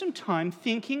some time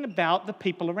thinking about the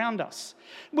people around us.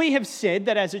 We have said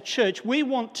that as a church, we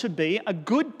want to be a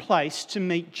good place to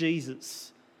meet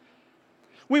Jesus.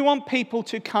 We want people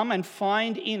to come and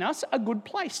find in us a good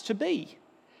place to be.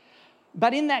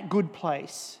 But in that good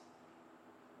place,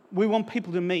 we want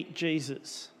people to meet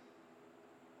Jesus.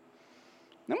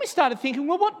 Then we started thinking,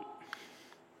 well, what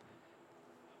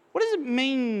does it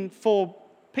mean for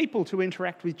people to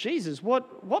interact with Jesus?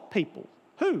 What people?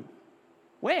 Who?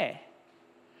 Where?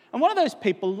 And what are those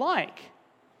people like?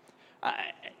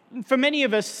 For many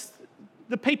of us,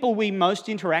 the people we most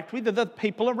interact with are the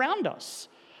people around us.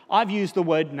 I've used the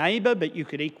word neighbour, but you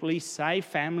could equally say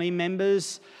family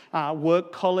members,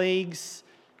 work colleagues,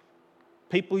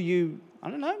 people you,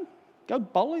 go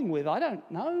bowling with, I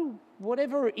don't know,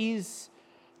 whatever it is,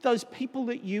 those people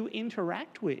that you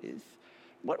interact with.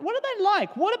 What are they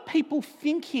like? What are people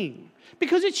thinking?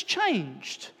 Because it's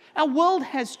changed. Our world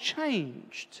has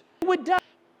changed.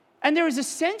 And there is a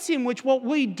sense in which what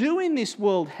we do in this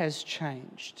world has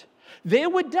changed. There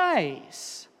were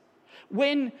days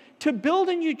when to build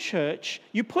a new church,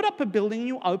 you put up a building and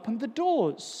you opened the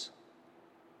doors.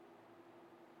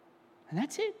 And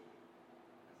that's it.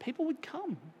 People would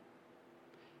come.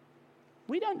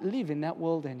 We don't live in that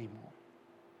world anymore.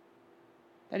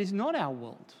 That is not our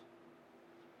world.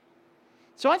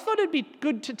 So I thought it'd be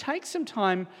good to take some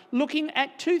time looking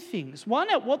at two things.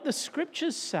 One, at what the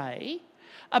scriptures say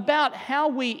about how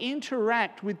we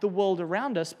interact with the world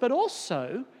around us, but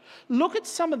also look at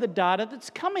some of the data that's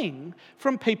coming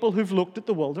from people who've looked at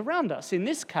the world around us. In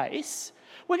this case,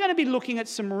 we're going to be looking at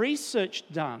some research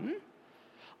done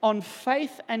on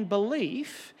faith and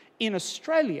belief in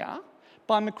Australia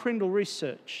by McCrindle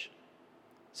Research.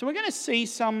 So we're going to see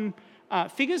some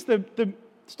figures. The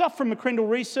stuff from McCrindle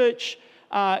Research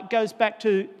goes back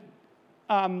to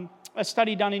a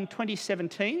study done in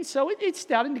 2017, so it's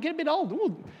starting to get a bit old.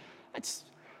 Ooh,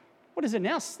 what is it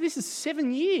now? This is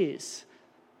 7 years.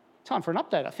 Time for an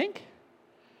update, I think.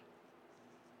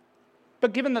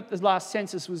 But given that the last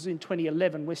census was in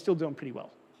 2011, we're still doing pretty well.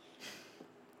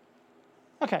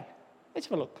 Okay, let's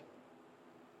have a look.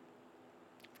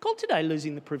 I've called today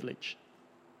Losing the Privilege.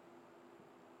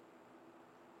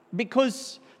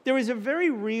 Because there is a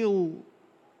very real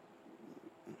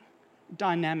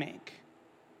dynamic.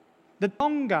 The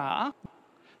longer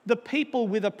the people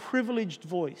with a privileged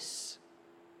voice,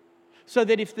 so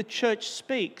that if the church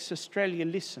speaks, Australia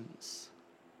listens.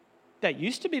 That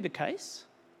used to be the case,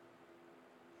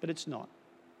 but it's not.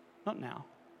 Not now.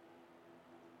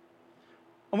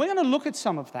 And we're going to look at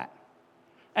some of that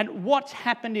and what's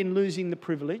happened in losing the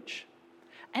privilege,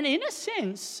 and in a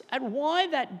sense, at why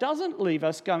that doesn't leave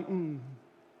us going,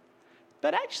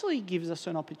 but actually gives us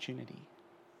an opportunity.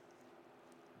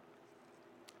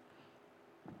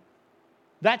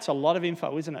 That's a lot of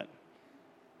info, isn't it?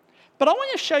 But I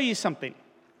want to show you something.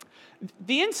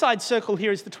 The inside circle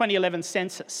here is the 2011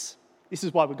 census. This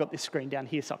is why we've got this screen down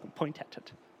here so I can point at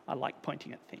it. I like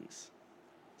pointing at things.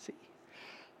 See?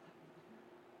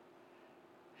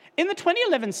 In the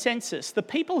 2011 census, the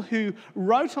people who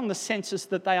wrote on the census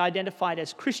that they identified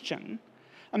as Christian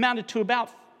amounted to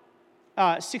about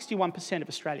 61% of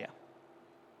Australia.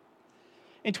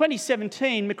 In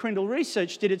 2017, McCrindle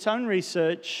Research did its own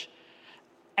research,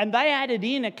 and they added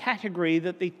in a category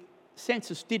that the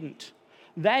census didn't.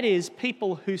 That is,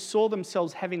 people who saw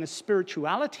themselves having a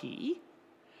spirituality,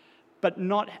 but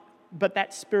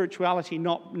that spirituality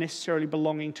not necessarily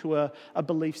belonging to a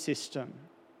belief system.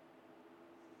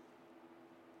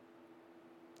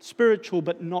 Spiritual,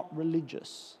 but not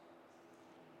religious.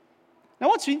 Now,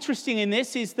 what's interesting in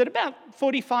this is that about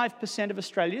 45% of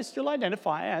Australians still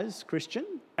identify as Christian.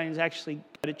 Australians actually go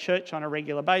to church on a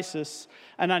regular basis,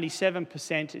 and only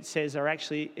 7%, it says, are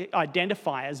actually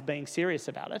identify as being serious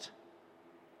about it.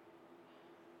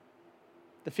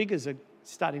 The figures are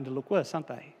starting to look worse, aren't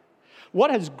they? What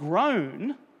has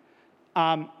grown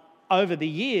over the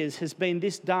years has been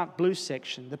this dark blue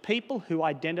section, the people who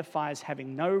identify as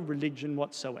having no religion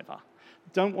whatsoever.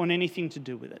 Don't want anything to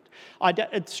do with it.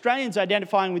 Australians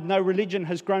identifying with no religion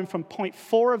has grown from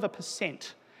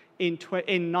 0.4% in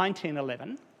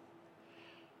 1911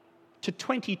 to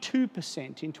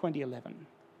 22% in 2011.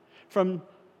 From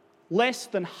less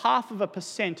than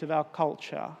 0.5% of our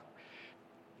culture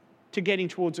to getting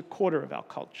towards 1/4 of our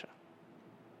culture.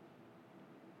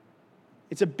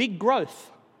 It's a big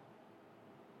growth.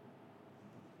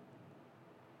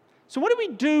 So what do we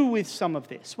do with some of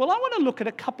this? Well, I want to look at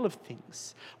a couple of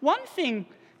things. One thing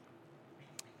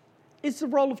is the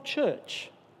role of church.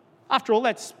 After all,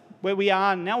 that's where we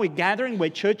are now. We're gathering, we're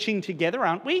churching together,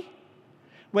 aren't we?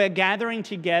 We're gathering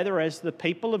together as the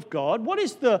people of God. What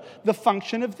is the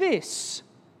function of this?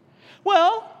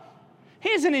 Well,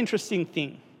 here's an interesting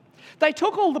thing. They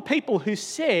took all the people who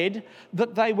said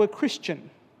that they were Christian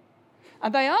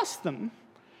and they asked them,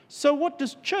 so what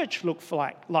does church look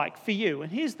like for you?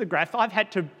 And here's the graph.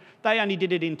 They only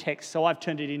did it in text, so I've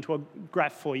turned it into a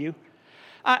graph for you.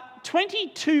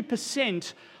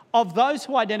 22% of those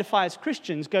who identify as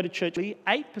Christians go to church,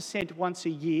 8% once a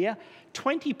year,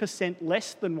 20%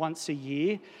 less than once a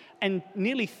year, and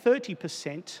nearly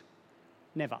 30%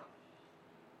 never.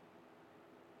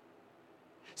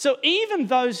 So even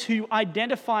those who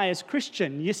identify as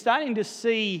Christian, you're starting to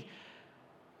see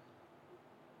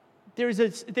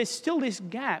there's still this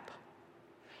gap.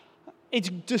 It's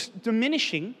just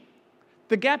diminishing.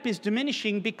 The gap is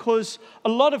diminishing because a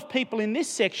lot of people in this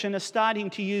section are starting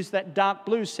to use that dark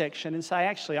blue section and say,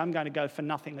 actually, I'm going to go for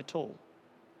nothing at all.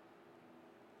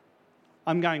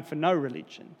 I'm going for no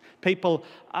religion. People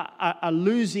are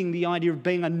losing the idea of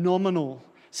being a nominal,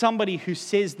 somebody who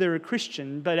says they're a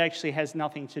Christian but actually has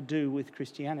nothing to do with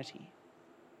Christianity.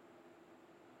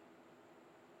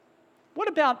 What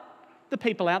about the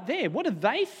people out there? What do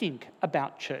they think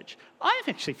about church? I've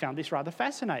actually found this rather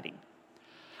fascinating.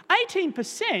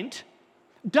 18%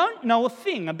 don't know a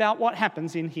thing about what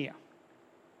happens in here,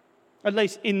 at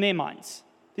least in their minds.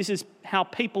 This is how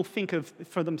people think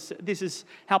This is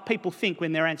how people think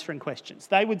when they're answering questions.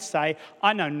 They would say,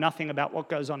 I know nothing about what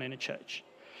goes on in a church.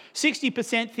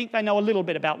 60% think they know a little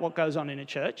bit about what goes on in a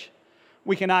church.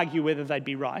 We can argue whether they'd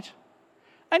be right.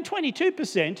 And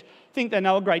 22% think they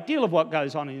know a great deal of what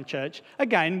goes on in the church.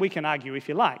 Again, we can argue if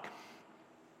you like.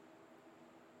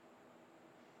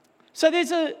 So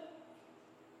there's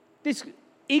this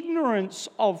ignorance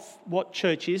of what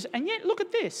church is, and yet look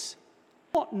at this.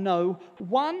 Not know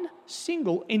one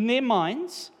single, in their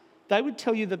minds, they would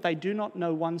tell you that they do not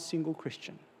know one single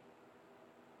Christian.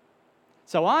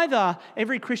 So either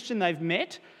every Christian they've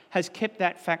met has kept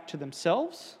that fact to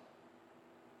themselves,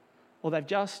 or they've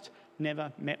just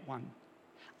never met one.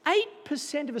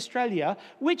 8% of Australia,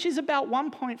 which is about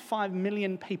 1.5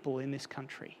 million people in this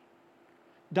country,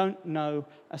 don't know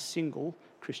a single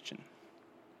Christian.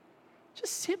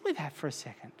 Just sit with that for a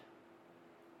second.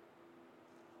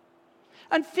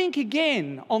 And think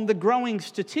again on the growing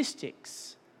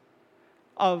statistics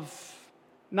of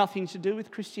nothing to do with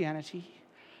Christianity,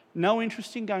 no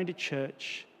interest in going to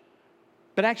church,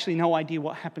 but actually no idea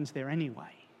what happens there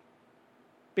anyway,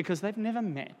 because they've never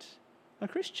met a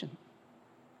Christian.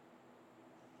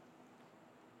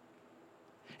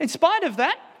 In spite of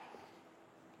that,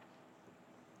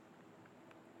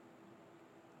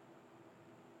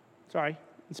 in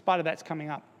spite of that's coming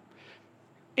up.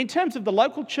 In terms of the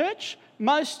local church,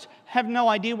 most have no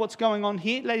idea what's going on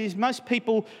here. That is, most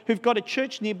people who've got a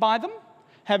church nearby them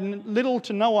have little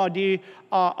to no idea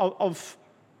of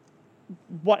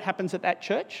what happens at that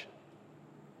church,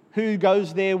 who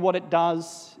goes there, what it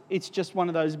does. It's just one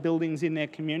of those buildings in their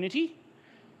community.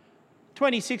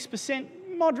 26%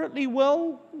 moderately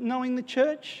well knowing the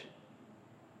church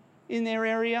in their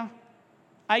area.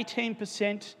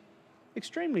 18%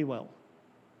 extremely well.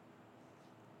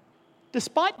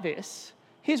 Despite this,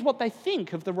 here's what they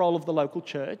think of the role of the local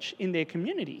church in their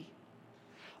community.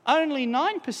 Only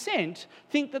 9%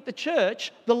 think that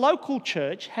the local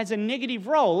church, has a negative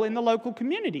role in the local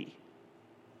community.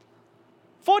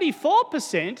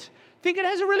 44% think it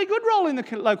has a really good role in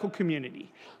the local community.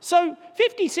 So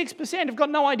 56% have got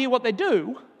no idea what they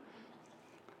do.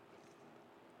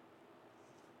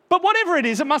 But whatever it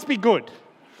is, it must be good.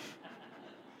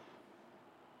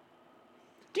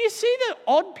 Do you see the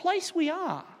odd place we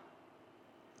are?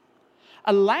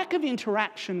 A lack of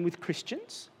interaction with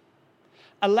Christians,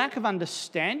 a lack of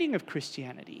understanding of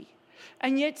Christianity,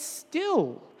 and yet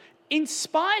still, in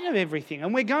spite of everything,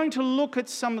 and we're going to look at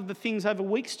some of the things over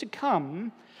weeks to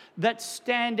come that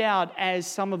stand out as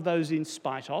some of those in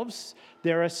spite ofs.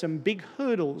 There are some big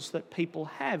hurdles that people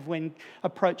have when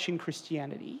approaching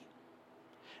Christianity.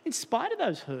 In spite of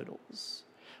those hurdles,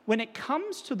 when it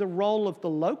comes to the role of the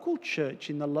local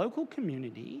church in the local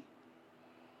community,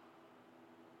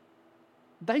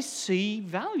 they see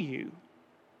value.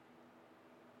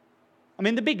 I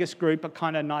mean, the biggest group are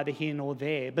kind of neither here nor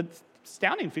there, but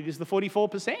astounding figure is the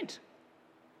 44%.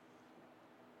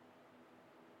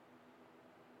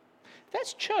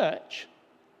 That's church.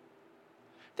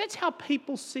 That's how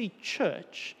people see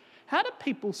church. How do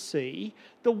people see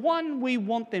the one we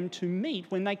want them to meet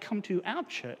when they come to our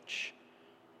church?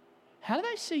 How do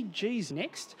they see Jesus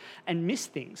next and miss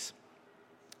things?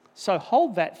 So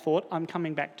hold that thought. I'm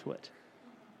coming back to it.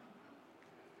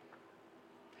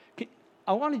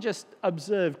 I want to just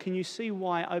observe, can you see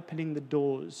why opening the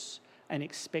doors and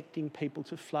expecting people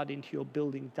to flood into your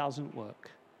building doesn't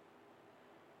work?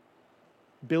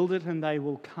 build it and they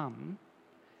will come,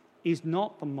 is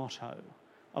not the motto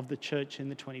of the church in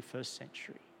the 21st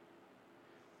century.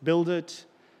 Build it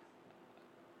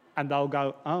and they'll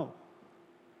go, oh,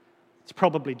 it's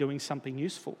probably doing something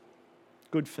useful.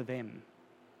 Good for them.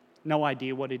 No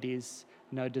idea what it is,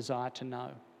 no desire to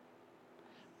know.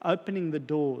 Opening the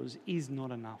doors is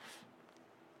not enough.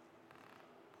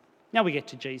 Now we get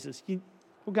to Jesus.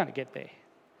 We're going to get there.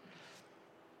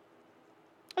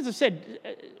 As I said,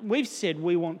 we've said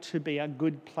we want to be a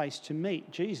good place to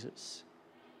meet Jesus.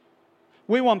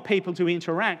 We want people to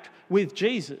interact with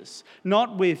Jesus,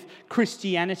 not with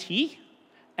Christianity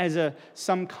as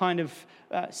some kind of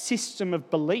system of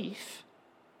belief,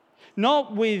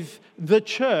 not with the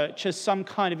church as some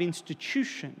kind of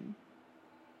institution,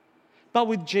 but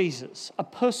with Jesus, a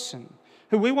person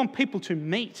who we want people to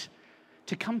meet,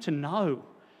 to come to know,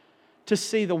 to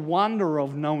see the wonder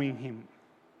of knowing him.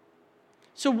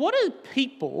 So what do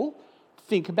people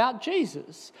think about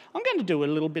Jesus? I'm going to do a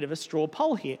little bit of a straw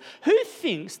poll here. Who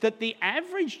thinks that the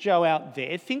average Joe out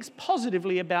there thinks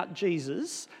positively about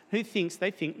Jesus? Who thinks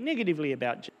they think negatively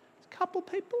about Jesus? A couple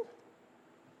people.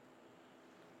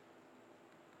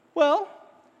 Well,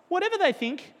 whatever they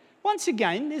think, once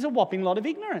again, there's a whopping lot of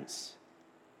ignorance.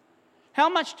 How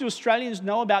much do Australians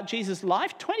know about Jesus'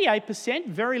 life? 28%,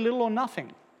 very little or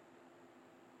nothing.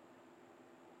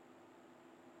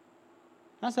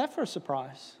 How's that for a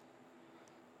surprise?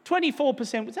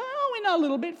 24% would say, oh, we know a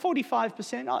little bit.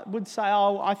 45% would say,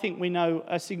 oh, I think we know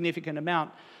a significant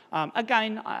amount.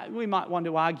 Again, we might want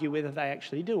to argue whether they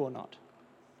actually do or not.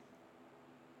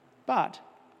 But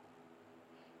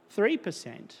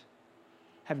 3%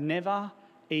 have never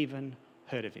even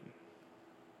heard of him.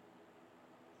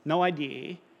 No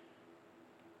idea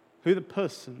who the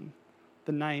person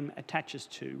the name attaches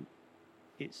to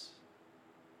is.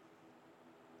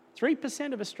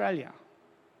 3% of Australia.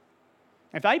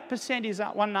 If 8% is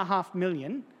 1.5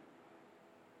 million,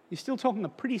 you're still talking a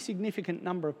pretty significant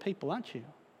number of people, aren't you?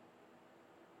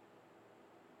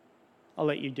 I'll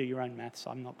let you do your own maths.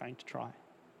 I'm not going to try.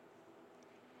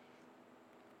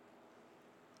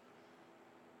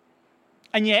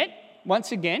 And yet,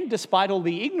 once again, despite all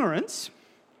the ignorance,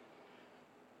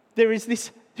 there is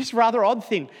this rather odd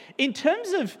thing. In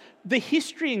terms of the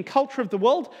history and culture of the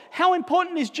world, how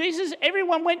important is Jesus?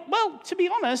 Everyone went, well, to be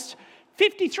honest,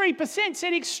 53%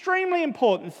 said extremely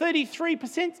important,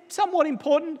 33% somewhat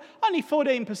important, only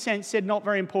 14% said not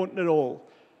very important at all.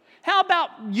 How about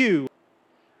you?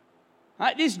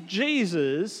 This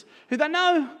Jesus, who they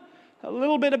know a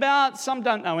little bit about, some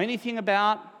don't know anything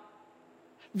about,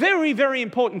 very, very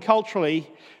important culturally,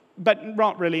 but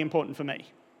not really important for me.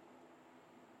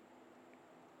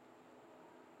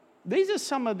 These are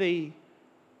some of the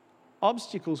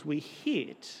obstacles we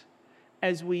hit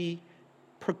as we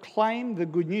proclaim the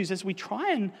good news, as we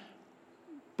try and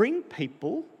bring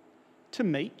people to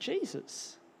meet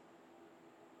Jesus.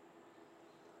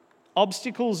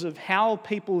 Obstacles of how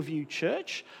people view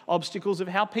church, obstacles of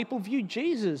how people view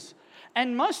Jesus,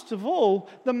 and most of all,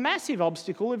 the massive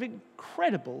obstacle of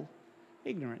incredible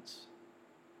ignorance.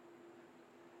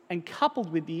 And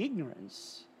coupled with the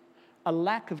ignorance, a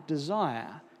lack of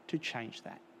desire to change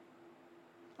that.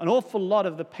 An awful lot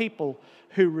of the people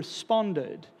who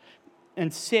responded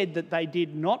and said that they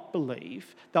did not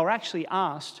believe, they were actually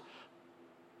asked,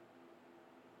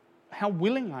 how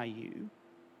willing are you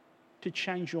to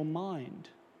change your mind?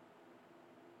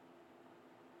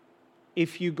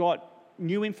 If you got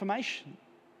new information,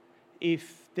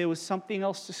 if there was something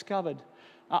else discovered.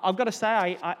 I've got to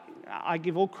say, I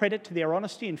give all credit to their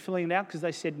honesty in filling it out because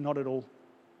they said not at all.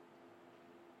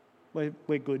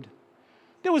 We're good.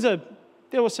 There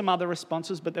were some other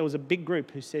responses, but there was a big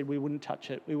group who said we wouldn't touch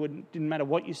it. Didn't matter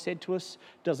what you said to us,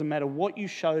 doesn't matter what you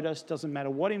showed us, doesn't matter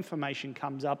what information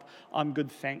comes up. I'm good,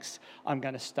 thanks. I'm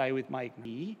going to stay with my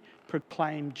ignorance.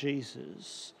 Proclaim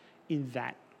Jesus in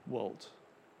that world.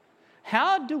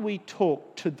 How do we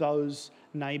talk to those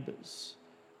neighbours?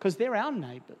 Because they're our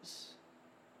neighbours.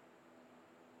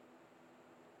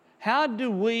 How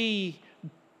do we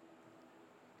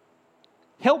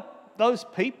help those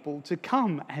people to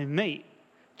come and meet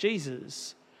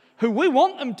Jesus, who we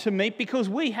want them to meet because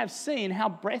we have seen how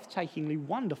breathtakingly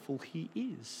wonderful he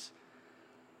is?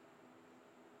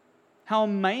 How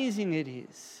amazing it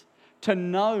is to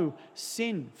know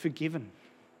sin forgiven,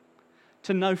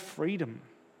 to know freedom,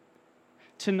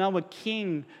 to know a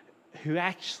king who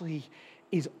actually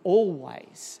is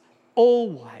always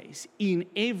in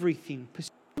everything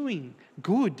pursuing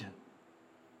good.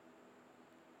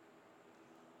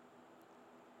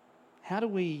 How do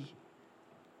we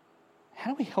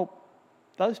help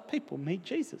those people meet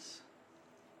Jesus?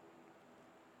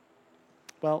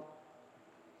 Well,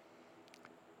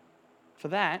 for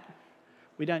that,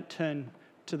 we don't turn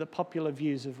to the popular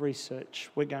views of research.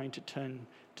 We're going to turn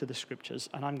to the Scriptures,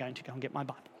 and I'm going to go and get my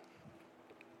Bible.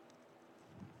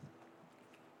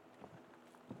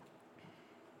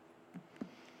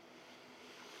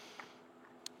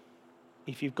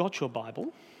 If you've got your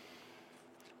Bible,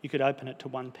 you could open it to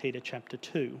 1 Peter chapter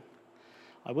 2.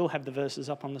 I will have the verses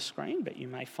up on the screen, but you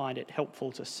may find it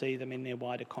helpful to see them in their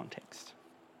wider context.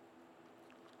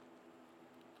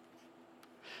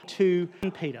 To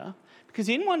 1 Peter, because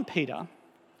in 1 Peter,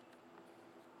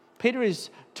 Peter is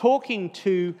talking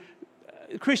to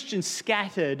Christians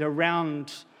scattered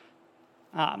around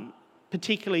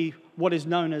particularly what is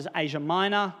known as Asia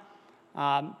Minor,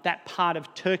 that part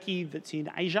of Turkey that's in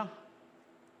Asia,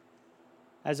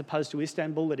 as opposed to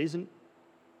Istanbul that isn't.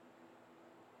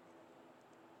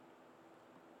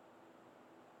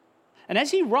 And as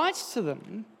he writes to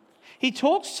them, he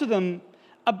talks to them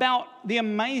about the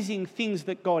amazing things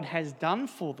that God has done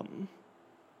for them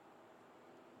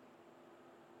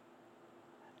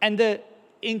and the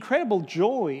incredible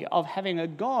joy of having a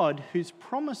God whose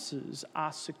promises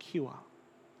are secure.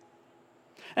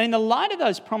 And in the light of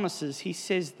those promises, he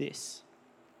says this: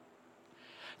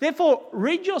 "Therefore,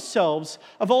 rid yourselves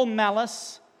of all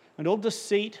malice and all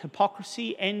deceit,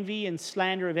 hypocrisy, envy, and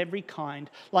slander of every kind.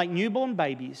 Like newborn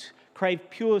babies, crave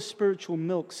pure spiritual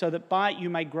milk, so that by it you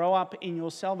may grow up in your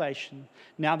salvation,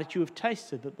 now that you have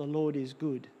tasted that the Lord is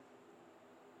good."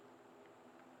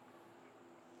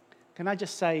 Can I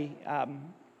just say,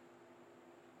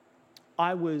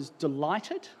 I was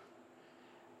delighted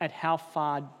at how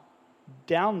far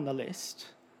down the list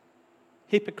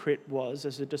hypocrite was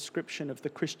as a description of the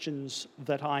Christians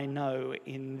that I know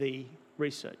in the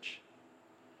research.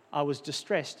 I was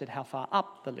distressed at how far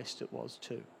up the list it was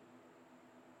too.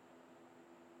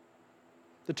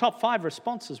 The top 5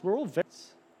 responses were all very...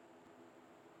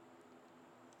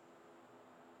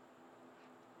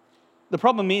 The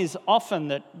problem is often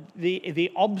that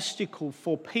the obstacle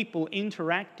for people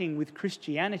interacting with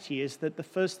Christianity is that the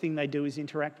first thing they do is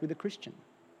interact with a Christian.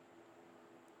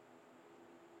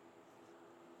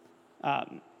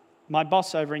 My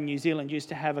boss over in New Zealand used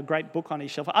to have a great book on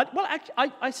his shelf.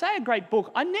 I say a great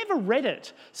book. I never read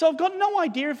it, so I've got no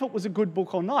idea if it was a good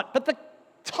book or not. But the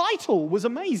title was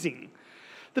amazing.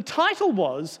 The title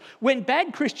was "When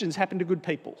Bad Christians Happen to Good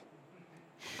People."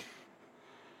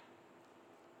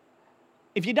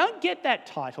 If you don't get that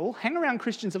title, hang around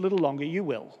Christians a little longer, you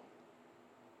will.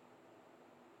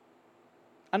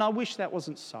 And I wish that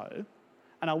wasn't so.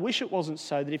 And I wish it wasn't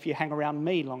so that if you hang around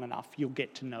me long enough, you'll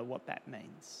get to know what that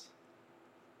means.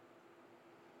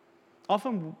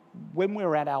 Often when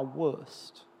we're at our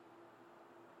worst,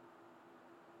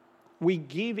 we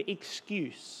give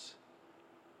excuse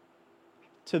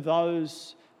to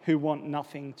those who want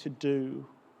nothing to do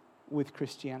with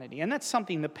Christianity. And that's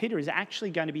something that Peter is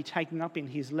actually going to be taking up in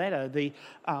his letter, the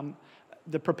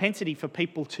propensity for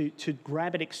people to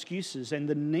grab at excuses and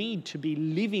the need to be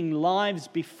living lives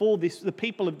before the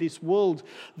people of this world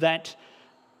that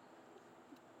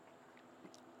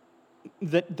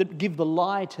give the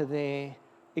lie to their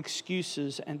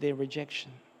excuses and their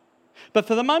rejection. But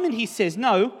for the moment he says,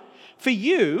 no, for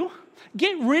you,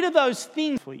 get rid of those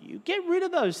things for you. Get rid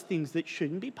of those things that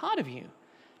shouldn't be part of you.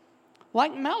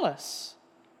 Like malice,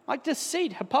 like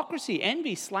deceit, hypocrisy,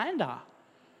 envy, slander.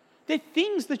 They're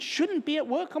things that shouldn't be at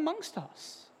work amongst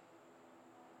us.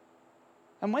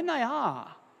 And when they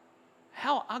are,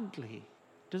 how ugly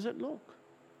does it look?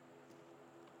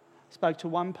 I spoke to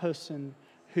one person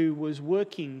who was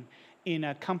working in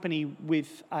a company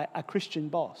with a Christian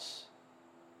boss.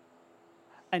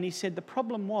 And he said the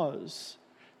problem was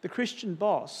the Christian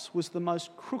boss was the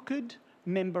most crooked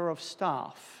member of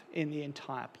staff in the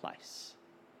entire place.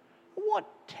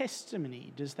 What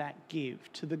testimony does that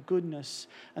give to the goodness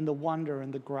and the wonder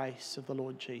and the grace of the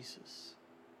Lord Jesus?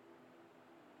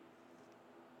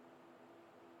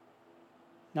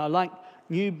 Now, like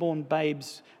newborn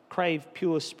babes crave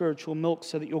pure spiritual milk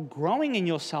so that you're growing in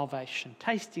your salvation,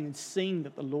 tasting and seeing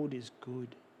that the Lord is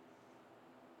good.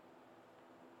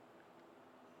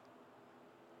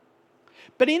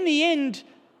 But in the end,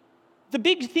 the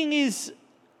big thing is,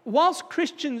 whilst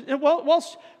Christians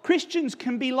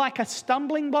can be like a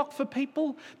stumbling block for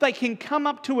people, they can come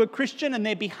up to a Christian and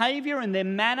their behaviour and their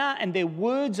manner and their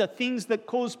words are things that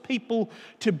cause people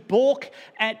to balk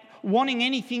at wanting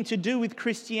anything to do with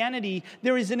Christianity.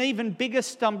 There is an even bigger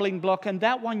stumbling block, and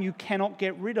that one you cannot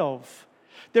get rid of.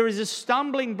 There is a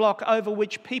stumbling block over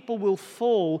which people will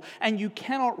fall, and you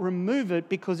cannot remove it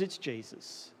because it's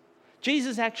Jesus.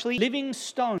 Jesus actually living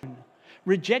stone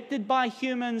rejected by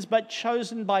humans but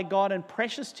chosen by God and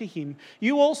precious to Him,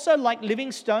 you also, like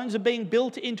living stones, are being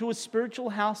built into a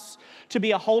spiritual house to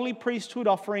be a holy priesthood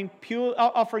offering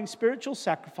spiritual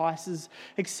sacrifices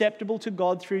acceptable to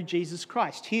God through Jesus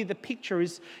Christ. Here the picture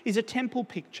is a temple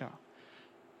picture.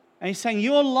 And he's saying,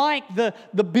 you're like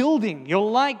the building, you're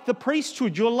like the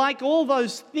priesthood, you're like all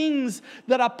those things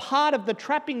that are part of the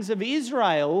trappings of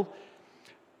Israel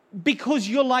because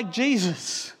you're like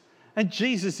Jesus. And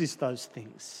Jesus is those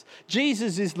things.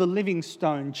 Jesus is the living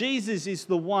stone. Jesus is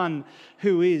the one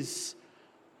who is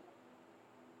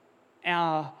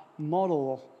our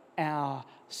model, our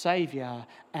Saviour,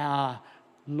 our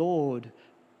Lord.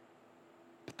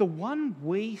 But the one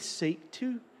we seek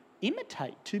to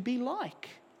imitate, to be like.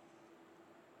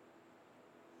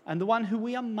 And the one who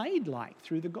we are made like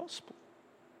through the gospel.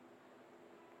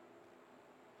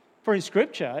 For in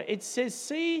Scripture, it says,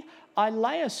 see, I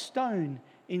lay a stone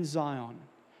in Zion,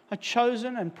 a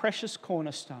chosen and precious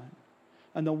cornerstone,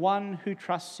 and the one who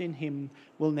trusts in him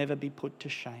will never be put to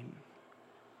shame.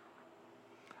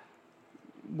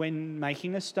 When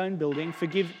making a stone building,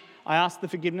 I ask the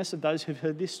forgiveness of those who've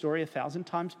heard this story 1,000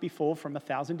 times before from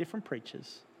 1,000 different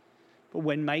preachers. But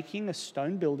when making a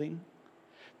stone building,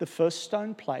 the first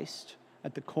stone placed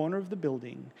at the corner of the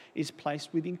building is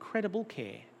placed with incredible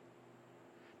care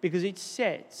because it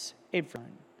sets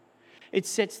everything. It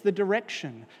sets the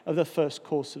direction of the first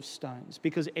course of stones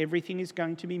because everything is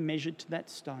going to be measured to that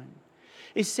stone.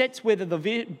 It sets whether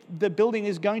the building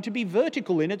is going to be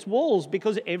vertical in its walls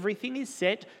because everything is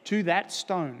set to that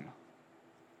stone.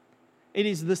 It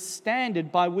is the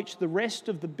standard by which the rest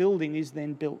of the building is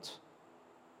then built.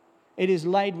 It is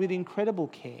laid with incredible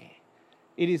care.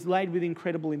 It is laid with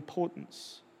incredible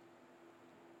importance.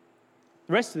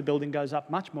 The rest of the building goes up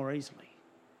much more easily.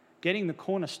 Getting the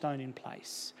cornerstone in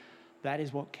place, that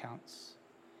is what counts.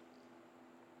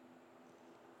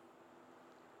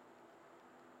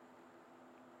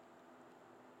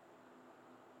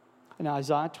 In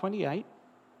Isaiah 28,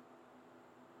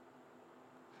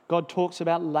 God talks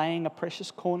about laying a precious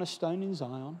cornerstone in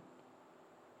Zion.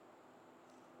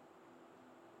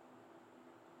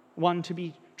 One to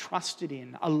be trusted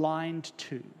in, aligned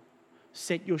to,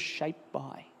 set your shape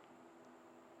by.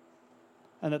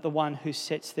 And that the one who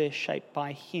sets their shape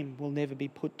by him will never be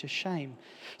put to shame.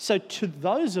 So to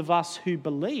those of us who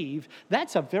believe,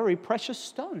 that's a very precious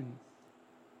stone.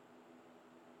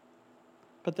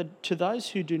 But to those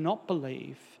who do not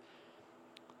believe,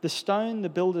 the stone the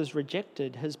builders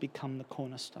rejected has become the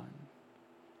cornerstone.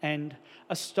 And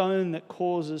a stone that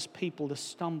causes people to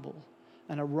stumble,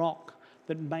 and a rock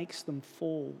that makes them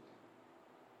fall.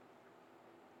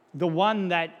 The one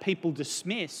that people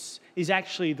dismiss is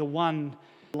actually the one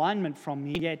alignment from,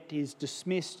 yet is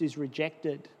dismissed, is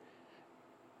rejected.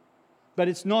 But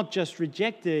it's not just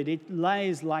rejected, it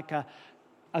lays like a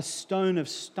stone of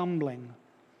stumbling.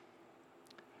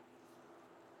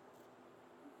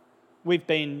 We've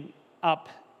been up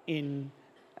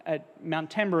at Mount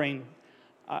Tamborine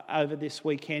over this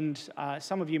weekend.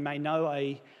 Some of you may know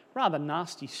a rather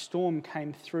nasty storm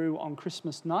came through on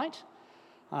Christmas night.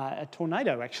 A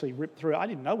tornado actually ripped through. I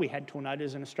didn't know we had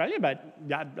tornadoes in Australia, but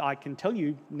I can tell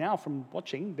you now from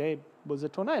watching, there was a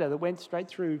tornado that went straight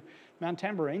through Mount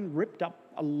Tamborine, ripped up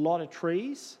a lot of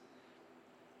trees.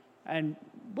 And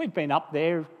we've been up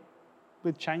there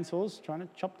with chainsaws trying to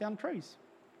chop down trees.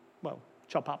 Well,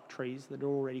 chop up trees that are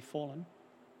already fallen.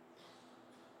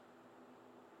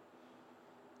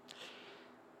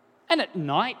 And at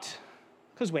night,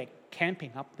 because we're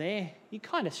camping up there, you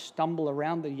kind of stumble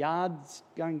around the yards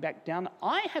going back down.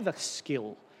 I have a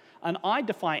skill, and I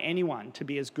defy anyone to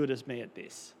be as good as me at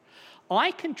this.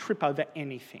 I can trip over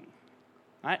anything.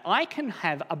 Right? I can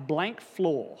have a blank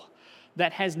floor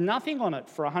that has nothing on it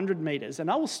for 100 metres, and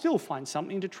I will still find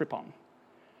something to trip on.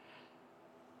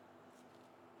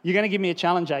 You're going to give me a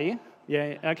challenge, are you?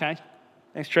 Yeah, okay.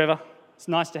 Thanks, Trevor. It's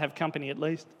nice to have company at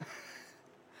least.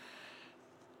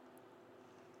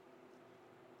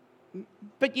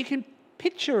 But you can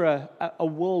picture a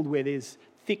world where there's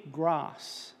thick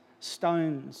grass,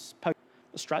 stones.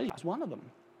 Australia is one of them.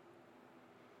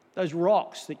 Those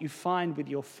rocks that you find with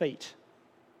your feet.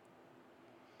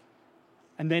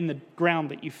 And then the ground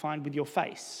that you find with your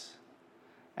face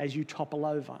as you topple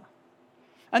over.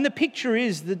 And the picture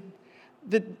is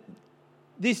that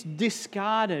this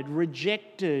discarded,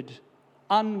 rejected,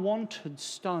 unwanted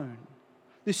stone,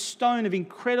 this stone of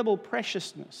incredible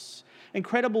preciousness,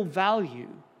 incredible value,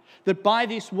 that by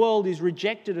this world is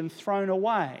rejected and thrown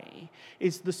away,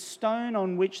 is the stone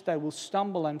on which they will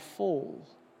stumble and fall.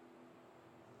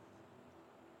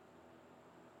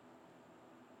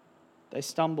 They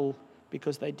stumble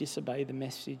because they disobey the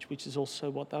message, which is also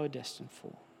what they were destined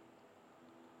for.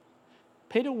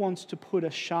 Peter wants to put a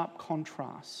sharp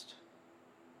contrast.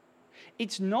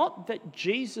 It's not that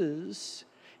Jesus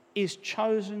is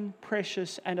chosen,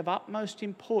 precious, and of utmost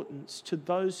importance to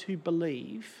those who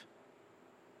believe,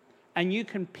 and you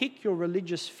can pick your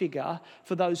religious figure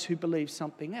for those who believe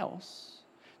something else.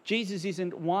 Jesus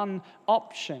isn't one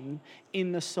option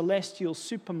in the celestial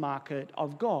supermarket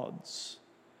of gods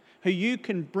who you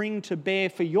can bring to bear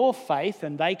for your faith,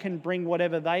 and they can bring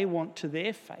whatever they want to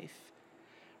their faith.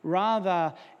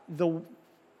 Rather, the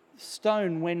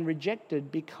stone, when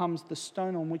rejected, becomes the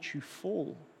stone on which you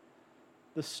fall,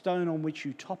 the stone on which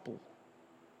you topple,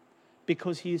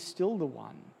 because he is still the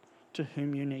one to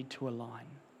whom you need to align.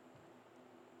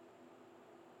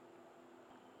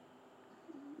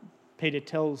 Peter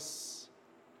tells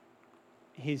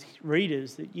his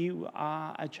readers that you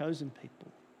are a chosen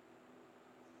people.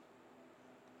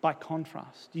 By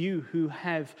contrast, you who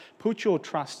have put your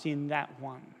trust in that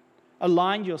one,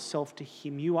 aligned yourself to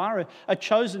him. You are a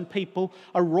chosen people,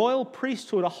 a royal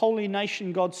priesthood, a holy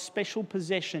nation, God's special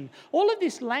possession. All of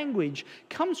this language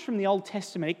comes from the Old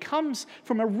Testament. It comes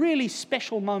from a really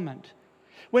special moment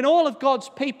when all of God's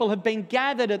people have been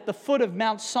gathered at the foot of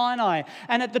Mount Sinai.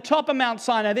 And at the top of Mount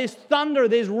Sinai, there's thunder,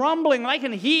 there's rumbling. They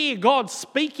can hear God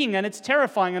speaking, and it's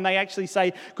terrifying. And they actually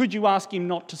say, could you ask him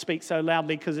not to speak so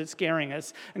loudly because it's scaring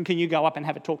us? And can you go up and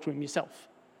have a talk to him yourself?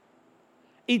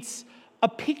 It's a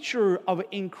picture of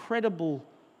incredible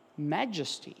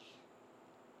majesty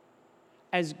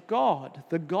as God,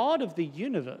 the God of the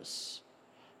universe,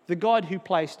 the God who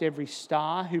placed every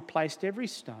star, who placed every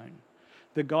stone,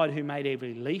 the God who made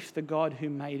every leaf, the God who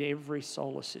made every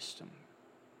solar system.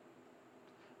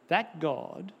 That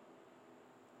God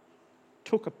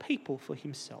took a people for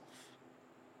himself.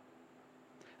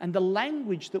 And the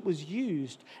language that was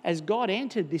used as God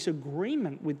entered this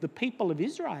agreement with the people of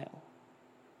Israel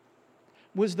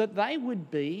was that they would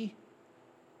be,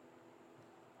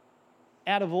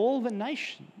 out of all the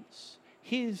nations,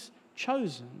 his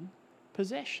chosen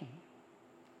possession.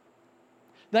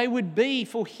 They would be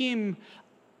for him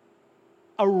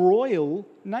a royal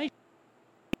nation.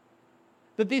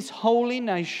 That this holy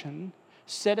nation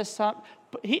set us up.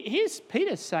 Here's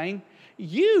Peter saying,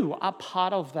 you are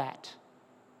part of that.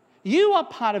 You are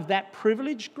part of that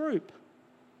privileged group.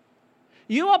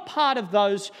 You are part of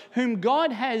those whom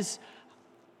God has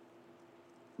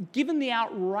given the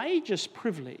outrageous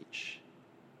privilege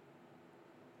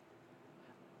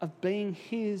of being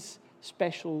his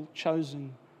special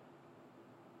chosen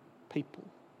people.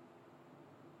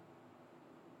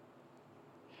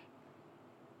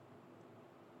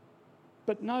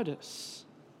 But notice,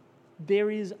 there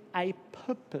is a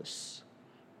purpose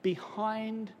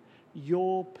behind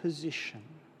your position.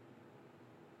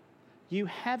 You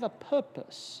have a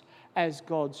purpose as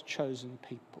God's chosen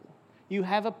people. You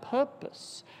have a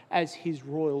purpose as his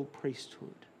royal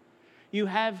priesthood. You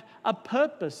have a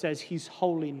purpose as his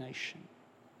holy nation.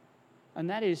 And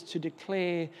that is to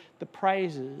declare the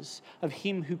praises of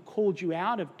him who called you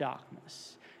out of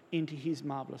darkness into his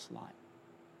marvelous light.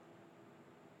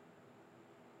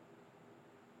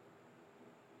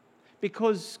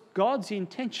 Because God's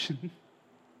intention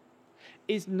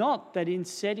is not that in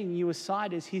setting you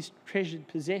aside as his treasured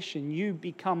possession, you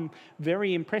become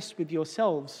very impressed with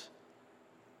yourselves.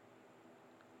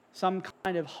 Some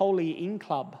kind of holy in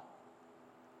club.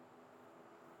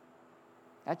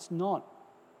 That's not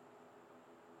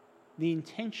the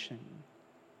intention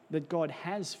that God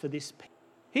has for this people.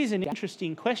 Here's an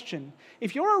interesting question.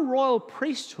 If you're a royal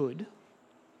priesthood,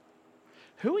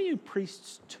 who are you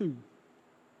priests to?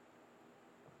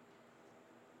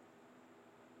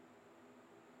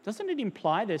 Doesn't it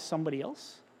imply there's somebody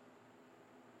else?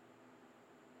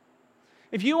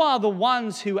 If you are the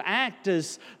ones who act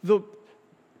as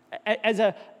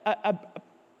a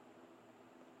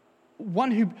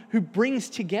one who brings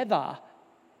together,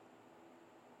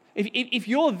 if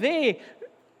you're there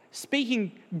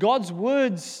speaking God's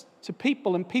words to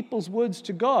people and people's words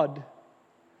to God,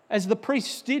 as the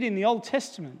priests did in the Old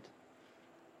Testament,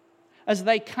 as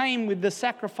they came with the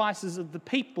sacrifices of the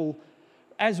people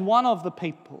as one of the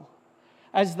people,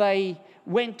 as they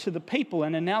went to the people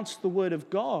and announced the word of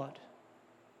God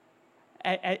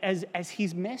as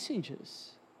his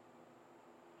messengers.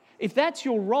 If that's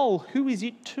your role, who is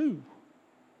it to?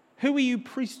 Who are you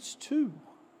priests to?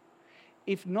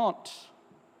 If not,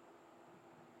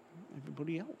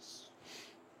 everybody else.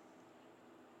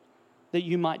 That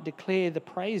you might declare the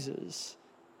praises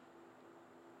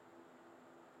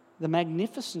the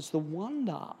magnificence, the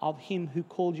wonder of him who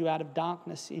called you out of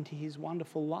darkness into his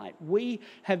wonderful light. We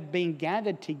have been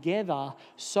gathered together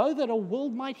so that a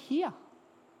world might hear.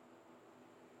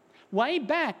 Way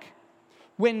back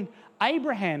when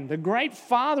Abraham, the great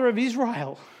father of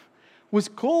Israel, was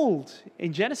called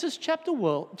in Genesis chapter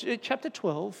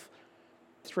 12,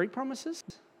 3 promises.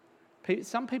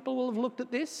 Some people will have looked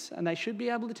at this and they should be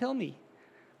able to tell me.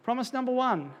 Promise number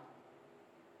 1.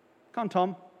 Come on,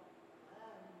 Tom.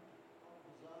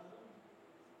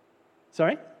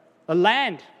 Sorry? A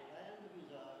land.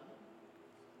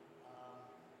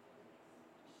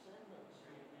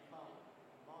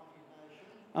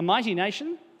 A mighty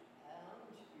nation.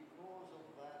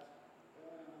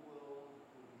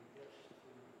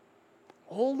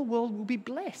 All the world will be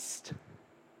blessed.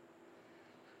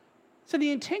 So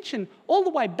the intention, all the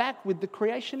way back with the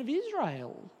creation of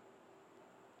Israel,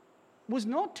 was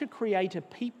not to create a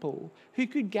people who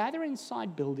could gather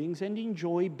inside buildings and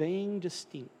enjoy being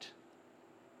distinct,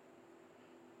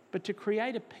 but to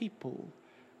create a people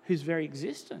whose very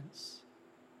existence,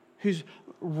 whose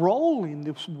role in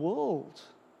this world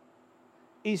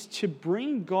is to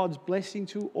bring God's blessing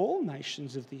to all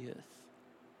nations of the earth,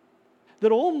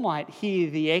 that all might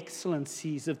hear the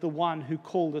excellencies of the one who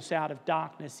called us out of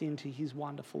darkness into his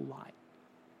wonderful light.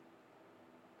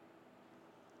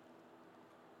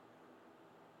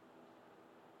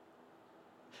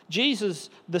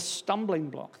 Jesus, the stumbling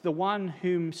block, the one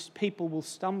whom people will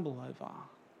stumble over,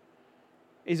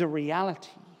 is a reality.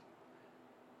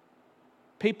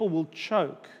 People will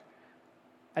choke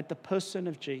at the person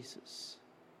of Jesus.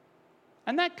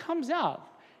 And that comes out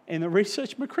in the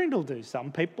research McCrindle do.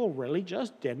 Some people really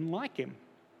just didn't like him.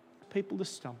 People to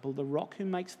stumble, the rock who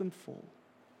makes them fall.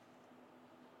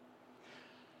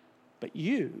 But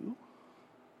you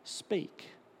speak.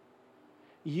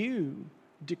 You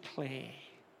declare.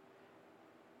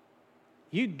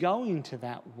 You go into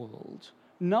that world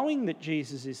knowing that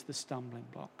Jesus is the stumbling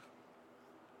block.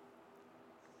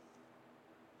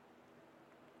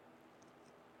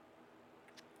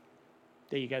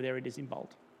 There you go, there it is in bold.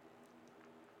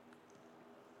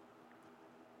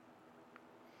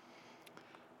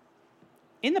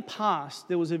 In the past,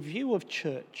 there was a view of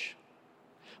church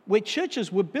where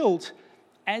churches were built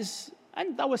and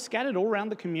they were scattered all around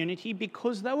the community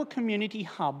because they were community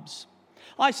hubs.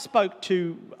 I spoke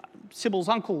to Sybil's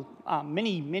uncle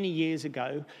many, many years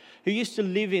ago who used to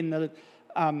live in the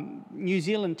New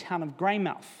Zealand town of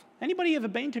Greymouth. Anybody ever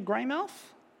been to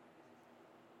Greymouth?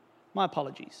 My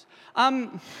apologies.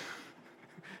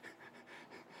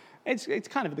 It's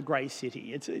kind of the grey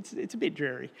city. It's a bit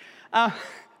dreary.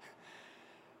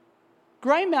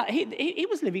 Greymouth. He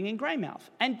was living in Greymouth,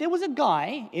 and there was a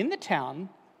guy in the town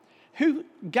who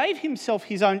gave himself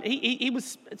his own. He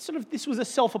was this was a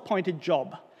self-appointed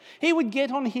job. He would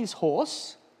get on his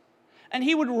horse, and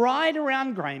he would ride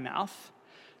around Greymouth,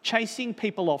 chasing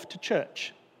people off to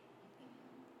church.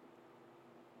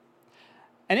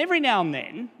 And every now and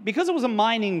then, because it was a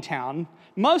mining town,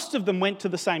 most of them went to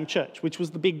the same church, which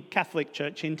was the big Catholic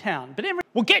church in town. But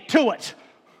well, get to it!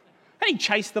 And he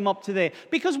chased them up to there.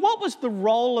 Because what was the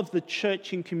role of the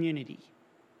church in community?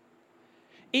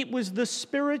 It was the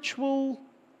spiritual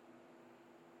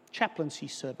chaplaincy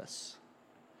service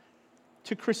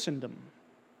to Christendom,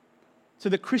 to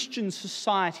the Christian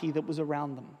society that was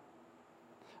around them.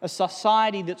 A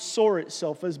society that saw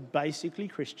itself as basically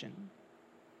Christian.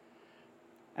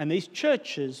 And these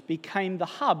churches became the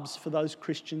hubs for those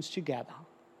Christians to gather.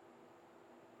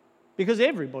 Because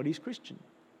everybody's Christian.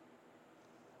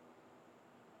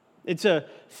 It's a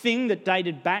thing that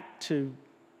dated back to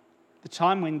the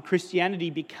time when Christianity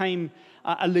became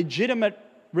a legitimate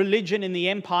religion in the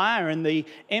empire, and the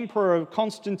Emperor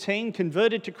Constantine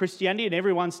converted to Christianity, and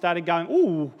everyone started going,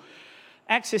 ooh,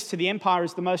 access to the emperor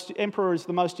is the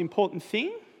most important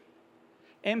thing.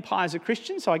 Empires are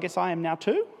Christian, so I guess I am now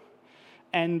too.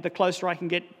 And the closer I can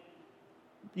get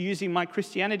using my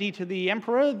Christianity to the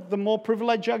emperor, the more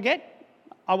privilege I get.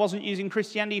 I wasn't using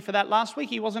Christianity for that last week.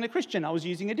 He wasn't a Christian. I was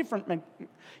using a different...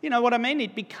 You know what I mean?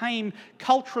 It became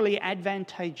culturally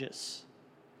advantageous.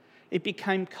 It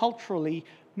became culturally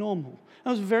normal. It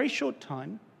was a very short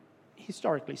time,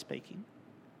 historically speaking.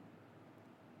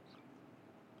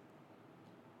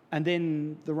 And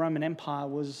then the Roman Empire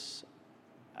was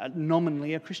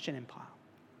nominally a Christian empire.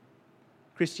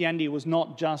 Christianity was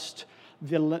not just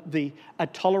a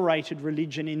tolerated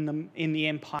religion in the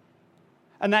empire.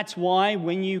 And that's why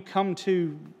when you come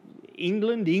to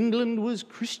England, England was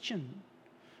Christian.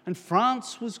 And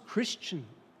France was Christian.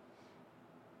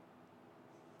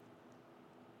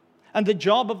 And the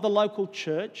job of the local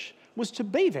church was to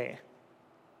be there.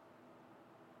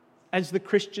 as the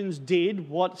Christians did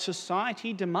what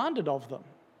society demanded of them.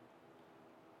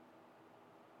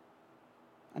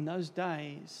 And those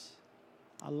days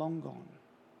are long gone.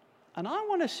 And I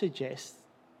want to suggest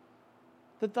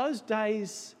that those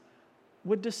days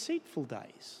were deceitful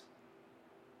days.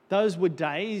 Those were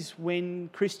days when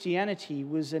Christianity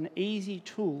was an easy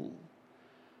tool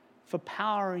for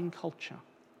power in culture.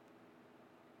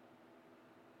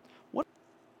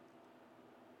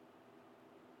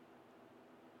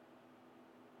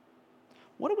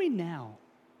 What are we now,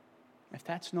 if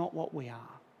that's not what we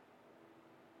are?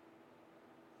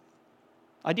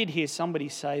 I did hear somebody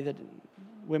say that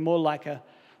we're more like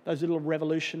those little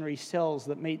revolutionary cells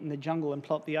that meet in the jungle and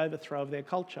plot the overthrow of their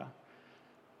culture.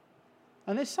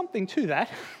 And there's something to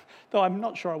that, though I'm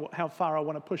not sure how far I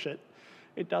want to push it.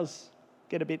 It does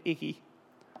get a bit icky.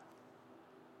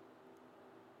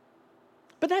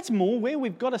 But that's more where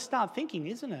we've got to start thinking,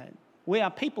 isn't it? We are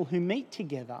people who meet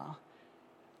together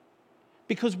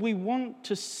because we want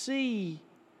to see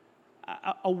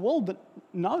a world that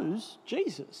knows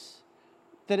Jesus,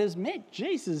 that has met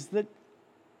Jesus, that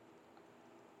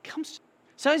comes.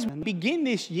 So as we begin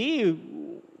this year,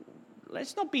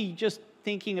 let's not be just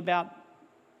thinking about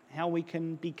how we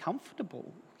can be comfortable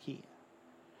here,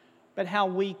 but how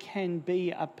we can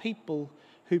be a people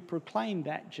who proclaim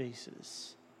that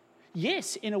Jesus.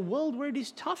 Yes, in a world where it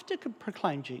is tough to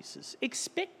proclaim Jesus,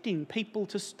 expecting people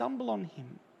to stumble on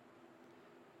him.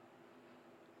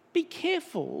 Be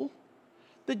careful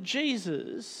that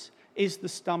Jesus is the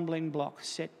stumbling block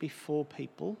set before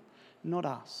people, not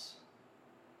us.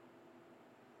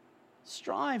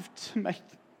 Strive to make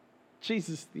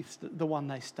Jesus the one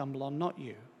they stumble on, not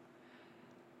you.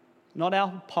 Not our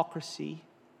hypocrisy,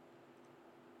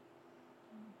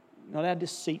 not our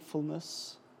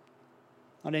deceitfulness,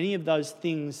 not any of those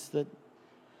things that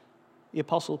the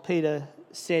Apostle Peter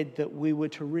said that we were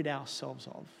to rid ourselves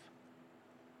of.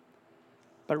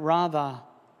 But rather,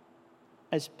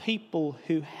 as people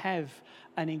who have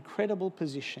an incredible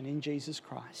position in Jesus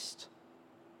Christ,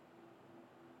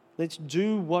 let's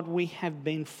do what we have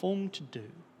been formed to do.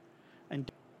 And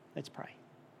let's pray.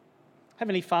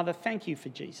 Heavenly Father, thank you for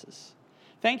Jesus.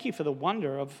 Thank you for the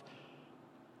wonder of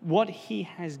what he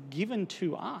has given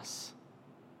to us.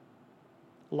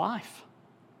 Life.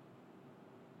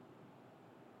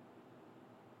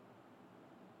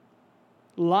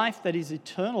 Life that is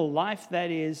eternal, life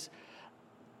that is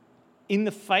in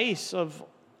the face of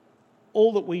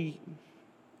all that we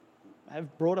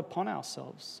have brought upon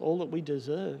ourselves, all that we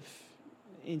deserve.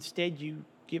 Instead, you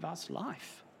give us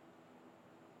life.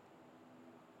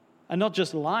 And not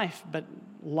just life, but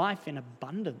life in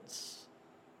abundance.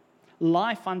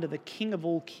 Life under the King of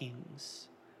all kings.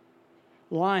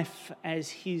 Life as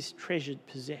his treasured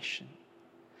possession.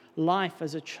 Life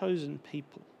as a chosen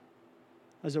people.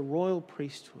 As a royal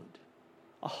priesthood,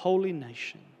 a holy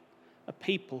nation, a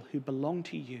people who belong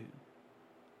to you.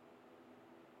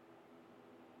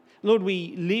 Lord,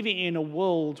 we live in a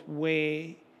world where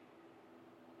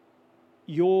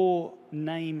your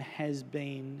name has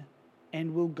been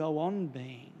and will go on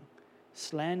being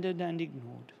slandered and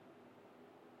ignored.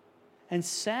 And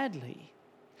sadly,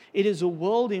 it is a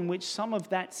world in which some of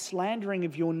that slandering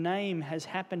of your name has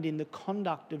happened in the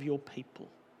conduct of your people.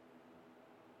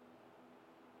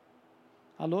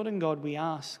 Our Lord and God, we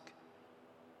ask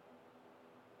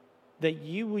that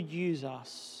you would use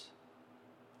us,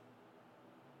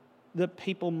 that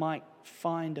people might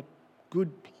find a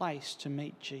good place to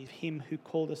meet Jesus, him who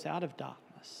called us out of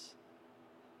darkness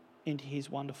into his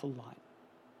wonderful light,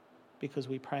 because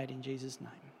we pray it in Jesus'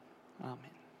 name.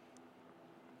 Amen.